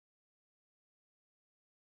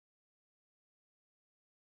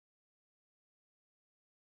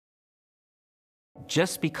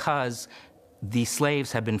just because the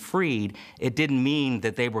slaves had been freed, it didn't mean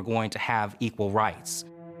that they were going to have equal rights.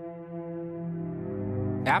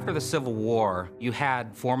 After the Civil War, you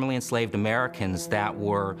had formerly enslaved Americans that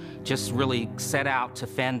were just really set out to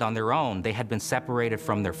fend on their own. They had been separated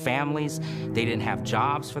from their families. They didn't have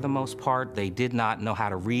jobs for the most part. They did not know how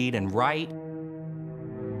to read and write.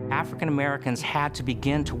 African Americans had to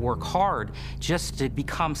begin to work hard just to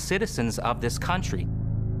become citizens of this country.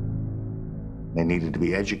 They needed to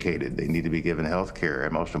be educated. They needed to be given health care.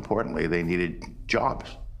 And most importantly, they needed jobs.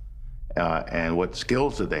 And what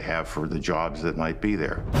skills did they have for the jobs that might be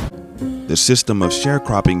there? The system of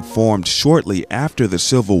sharecropping formed shortly after the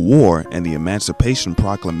Civil War, and the Emancipation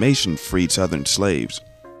Proclamation freed Southern slaves.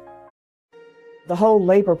 The whole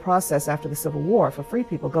labor process after the Civil War for free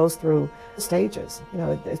people goes through stages. You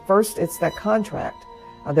know, at first it's that contract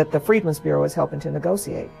that the Freedmen's Bureau is helping to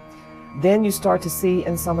negotiate. Then you start to see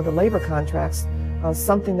in some of the labor contracts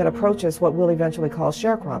something that approaches what we'll eventually call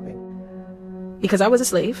sharecropping. Because I was a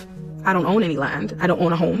slave, I don't own any land. I don't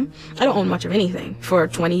own a home. I don't own much of anything. For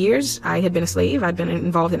 20 years, I had been a slave. I'd been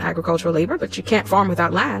involved in agricultural labor, but you can't farm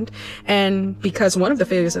without land. And because one of the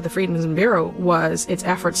failures of the Freedmen's Bureau was its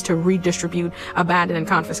efforts to redistribute abandoned and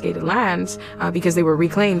confiscated lands because they were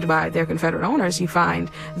reclaimed by their Confederate owners, you find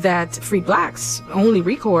that freed blacks' only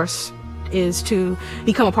recourse is to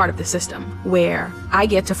become a part of the system where I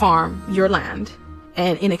get to farm your land,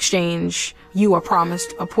 and in exchange, you are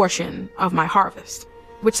promised a portion of my harvest.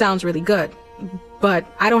 Which sounds really good, but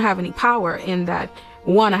I don't have any power in that.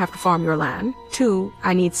 One, I have to farm your land. Two,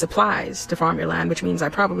 I need supplies to farm your land, which means I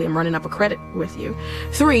probably am running up a credit with you.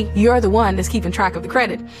 Three, you're the one that's keeping track of the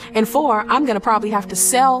credit. And four, I'm going to probably have to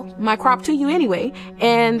sell my crop to you anyway,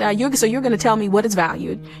 and you're going to tell me what it's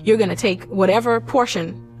valued. You're going to take whatever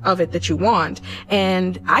portion of it that you want,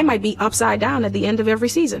 and I might be upside down at the end of every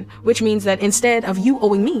season, which means that instead of you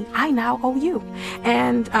owing me, I now owe you.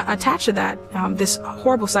 And attached to that, this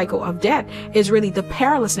horrible cycle of debt is really the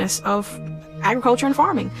perilousness of agriculture and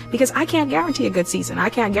farming, because I can't guarantee a good season. I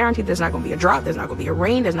can't guarantee there's not going to be a drought, there's not going to be a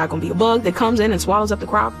rain, there's not going to be a bug that comes in and swallows up the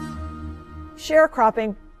crop.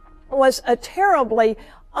 Sharecropping was a terribly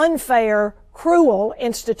unfair, cruel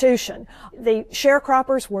institution. The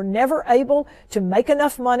sharecroppers were never able to make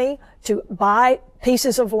enough money to buy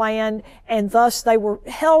pieces of land, and thus they were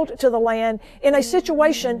held to the land in a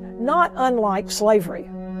situation not unlike slavery.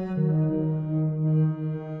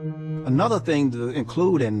 Another thing to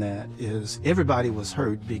include in that is everybody was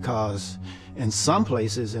hurt because in some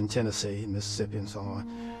places in Tennessee, Mississippi, and so on,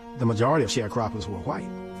 the majority of sharecroppers were white.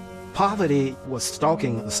 Poverty was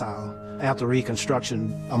stalking the South after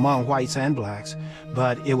Reconstruction among whites and blacks,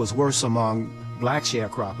 but it was worse among black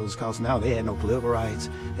sharecroppers because now they had no political rights,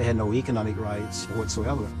 they had no economic rights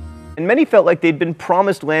whatsoever. And many felt like they'd been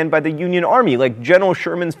promised land by the Union Army, like General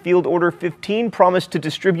Sherman's Field Order 15 promised to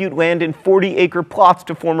distribute land in 40-acre plots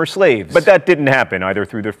to former slaves. But that didn't happen, either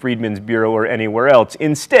through the Freedmen's Bureau or anywhere else.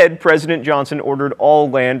 Instead, President Johnson ordered all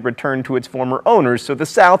land returned to its former owners, so the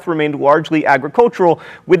South remained largely agricultural,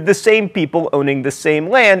 with the same people owning the same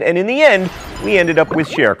land, and in the end, we ended up with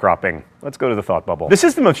sharecropping. Let's go to the thought bubble. The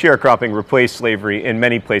system of sharecropping replaced slavery in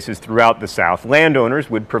many places throughout the South.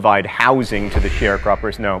 Landowners would provide housing to the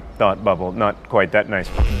sharecroppers. No, thought bubble, not quite that nice.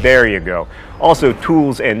 There you go. Also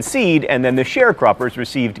tools and seed, and then the sharecroppers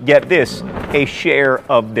received, get this, a share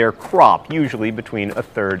of their crop, usually between a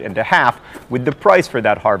third and a half, with the price for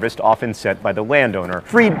that harvest often set by the landowner.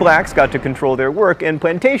 Freed blacks got to control their work, and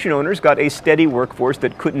plantation owners got a steady workforce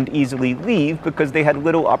that couldn't easily leave because they had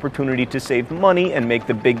little opportunity to save money and make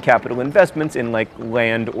the big capital investments in like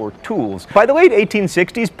land or tools. By the late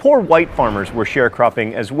 1860s, poor white farmers were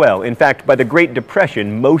sharecropping as well. In fact, by the Great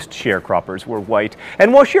Depression, most sharecroppers were white.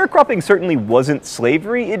 And while sharecropping certainly wasn't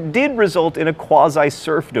slavery, it did result in a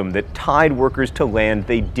quasi-serfdom that tied workers to land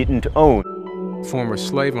they didn't own. Former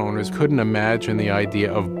slave owners couldn't imagine the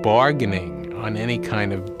idea of bargaining on any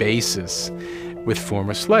kind of basis with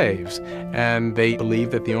former slaves, and they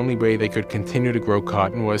believed that the only way they could continue to grow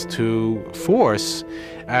cotton was to force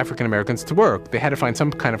African Americans to work. They had to find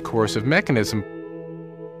some kind of coercive mechanism.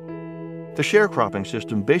 The sharecropping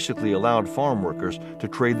system basically allowed farm workers to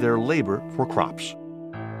trade their labor for crops.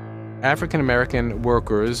 African American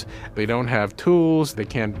workers, they don't have tools, they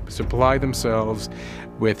can't supply themselves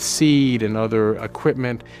with seed and other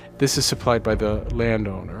equipment. This is supplied by the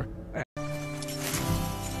landowner.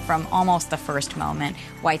 From almost the first moment,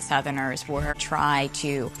 white Southerners were trying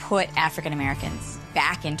to put African Americans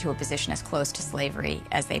back into a position as close to slavery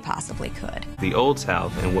as they possibly could. The Old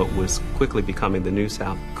South and what was quickly becoming the New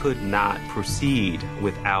South could not proceed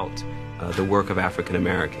without the work of African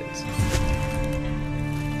Americans.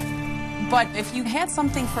 But if you had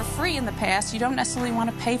something for free in the past, you don't necessarily want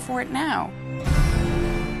to pay for it now.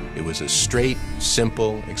 It was a straight,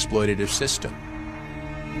 simple, exploitative system.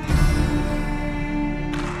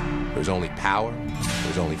 There was only power, there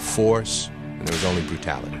was only force, and there was only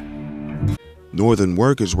brutality. Northern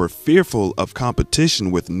workers were fearful of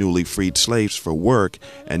competition with newly freed slaves for work,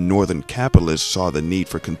 and Northern capitalists saw the need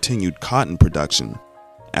for continued cotton production.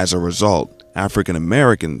 As a result, African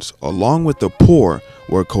Americans, along with the poor,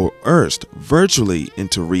 were coerced virtually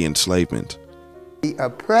into re-enslavement. The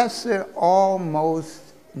oppressor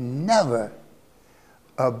almost never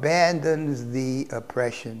abandons the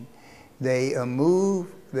oppression. They move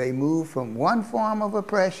from one form of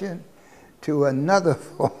oppression to another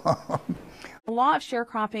form. The law of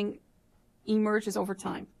sharecropping emerges over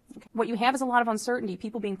time. What you have is a lot of uncertainty,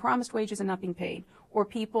 people being promised wages and not being paid, or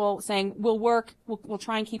people saying, we'll work, we'll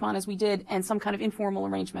try and keep on as we did, and some kind of informal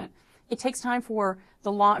arrangement. It takes time for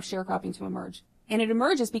the law of sharecropping to emerge. And it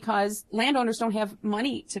emerges because landowners don't have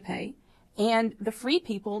money to pay, and the free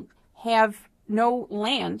people have no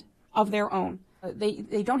land of their own.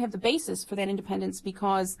 They don't have the basis for that independence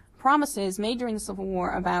because promises made during the Civil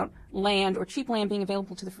War about land or cheap land being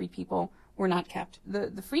available to the free people were not kept.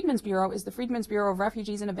 The Freedmen's Bureau is the Freedmen's Bureau of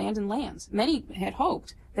Refugees and Abandoned Lands. Many had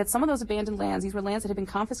hoped that some of those abandoned lands, these were lands that had been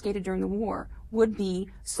confiscated during the war, would be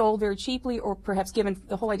sold very cheaply or perhaps given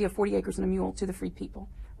the whole idea of 40 acres and a mule to the free people.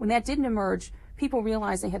 When that didn't emerge, people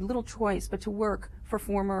realized they had little choice but to work for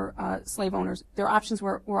former slave owners. Their options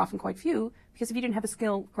were often quite few because if you didn't have a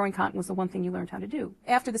skill, growing cotton was the one thing you learned how to do.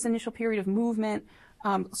 After this initial period of movement,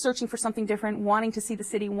 searching for something different, wanting to see the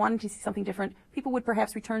city, wanting to see something different, people would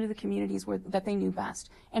perhaps return to the communities that they knew best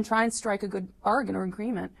and try and strike a good bargain or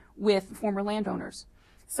agreement with former landowners.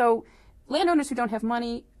 So landowners who don't have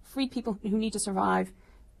money, freed people who need to survive,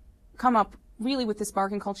 come up really with this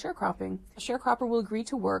bargain called sharecropping. A sharecropper will agree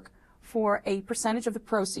to work for a percentage of the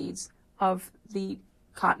proceeds of the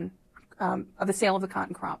cotton, of the sale of the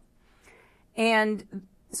cotton crop. And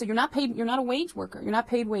so you're not a wage worker, you're not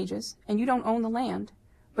paid wages, and you don't own the land,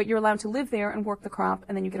 but you're allowed to live there and work the crop,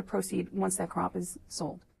 and then you get a proceed once that crop is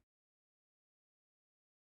sold.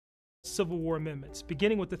 Civil War amendments,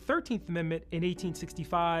 beginning with the 13th Amendment in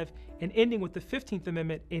 1865 and ending with the 15th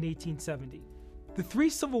Amendment in 1870. The three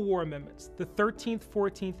Civil War amendments, the 13th,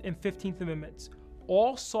 14th, and 15th Amendments,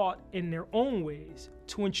 all sought in their own ways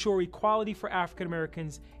to ensure equality for African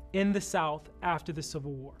Americans in the South after the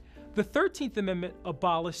Civil War. The 13th Amendment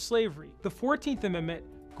abolished slavery. The 14th Amendment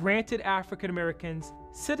granted African Americans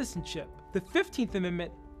citizenship. The 15th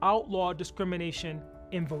Amendment outlawed discrimination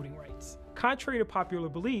in voting rights. Contrary to popular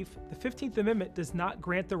belief, the 15th Amendment does not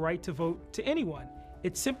grant the right to vote to anyone.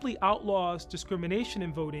 It simply outlaws discrimination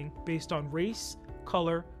in voting based on race,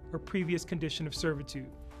 color, or previous condition of servitude.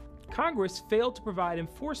 Congress failed to provide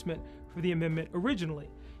enforcement for the amendment originally.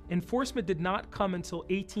 Enforcement did not come until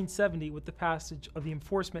 1870 with the passage of the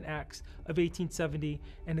Enforcement Acts of 1870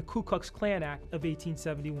 and the Ku Klux Klan Act of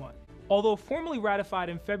 1871. Although formally ratified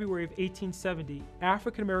in February of 1870,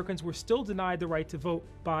 African Americans were still denied the right to vote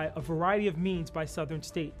by a variety of means by Southern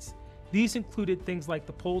states. These included things like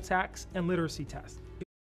the poll tax and literacy test.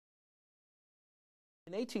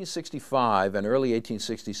 In 1865 and early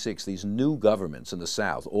 1866, these new governments in the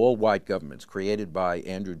South, all white governments created by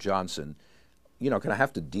Andrew Johnson, going to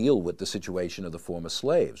have to deal with the situation of the former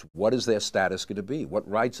slaves. What is their status going to be? What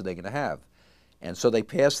rights are they going to have? And so they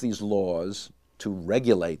passed these laws to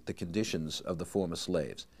regulate the conditions of the former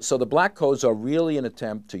slaves. So the black codes are really an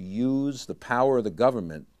attempt to use the power of the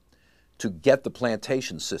government to get the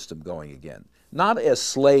plantation system going again. Not as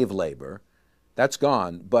slave labor, that's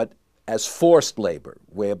gone, but as forced labor,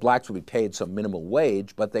 where blacks would be paid some minimal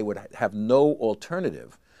wage, but they would have no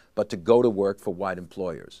alternative but to go to work for white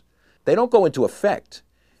employers. They don't go into effect.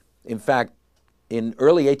 In fact, in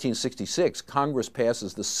early 1866, Congress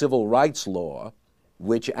passes the Civil Rights Law,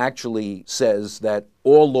 which actually says that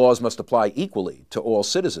all laws must apply equally to all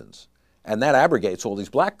citizens. And that abrogates all these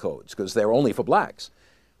black codes because they're only for blacks.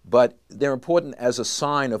 But they're important as a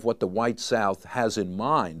sign of what the white South has in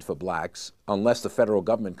mind for blacks unless the federal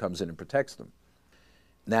government comes in and protects them.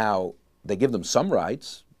 Now, they give them some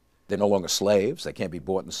rights. They're no longer slaves. They can't be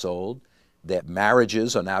bought and sold. Their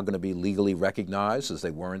marriages are now going to be legally recognized as they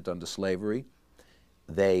weren't under slavery.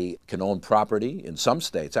 They can own property in some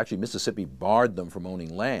states. Actually, Mississippi barred them from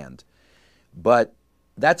owning land. But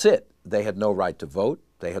that's it. They had no right to vote.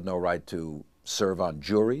 They had no right to serve on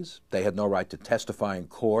juries. They had no right to testify in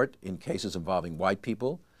court in cases involving white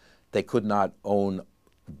people. They could not own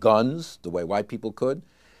guns the way white people could.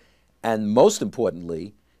 And most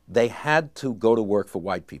importantly, they had to go to work for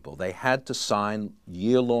white people. They had to sign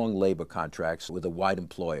year-long labor contracts with a white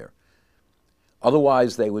employer.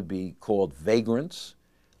 Otherwise, they would be called vagrants,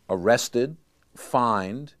 arrested,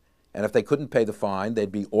 fined, and if they couldn't pay the fine,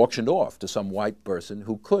 they'd be auctioned off to some white person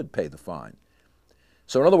who could pay the fine.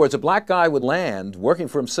 So in other words, a black guy with land working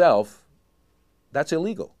for himself, that's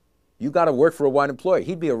illegal. You got to work for a white employer.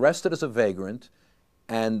 He'd be arrested as a vagrant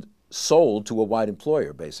and sold to a white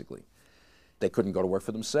employer, basically. They couldn't go to work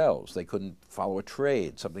for themselves. They couldn't follow a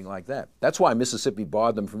trade, something like that. That's why Mississippi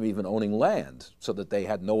barred them from even owning land, so that they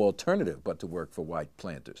had no alternative but to work for white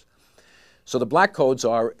planters. So the black codes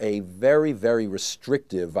are a very, very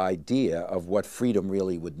restrictive idea of what freedom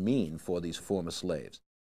really would mean for these former slaves.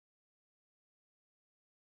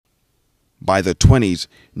 By the 20s,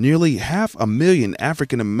 nearly 500,000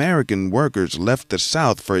 African American workers left the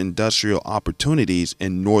South for industrial opportunities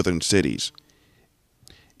in northern cities.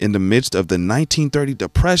 In the midst of the 1930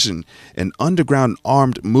 Depression, an underground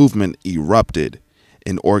armed movement erupted.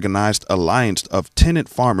 An organized alliance of tenant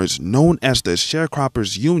farmers known as the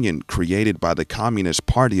Sharecroppers Union, created by the Communist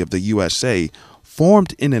Party of the USA,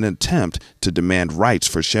 formed in an attempt to demand rights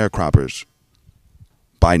for sharecroppers.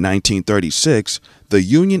 By 1936, the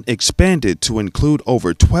union expanded to include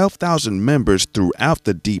over 12,000 members throughout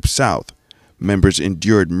the Deep South. Members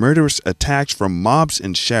endured murderous attacks from mobs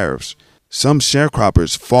and sheriffs. Some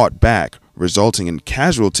sharecroppers fought back, resulting in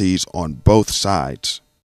casualties on both sides.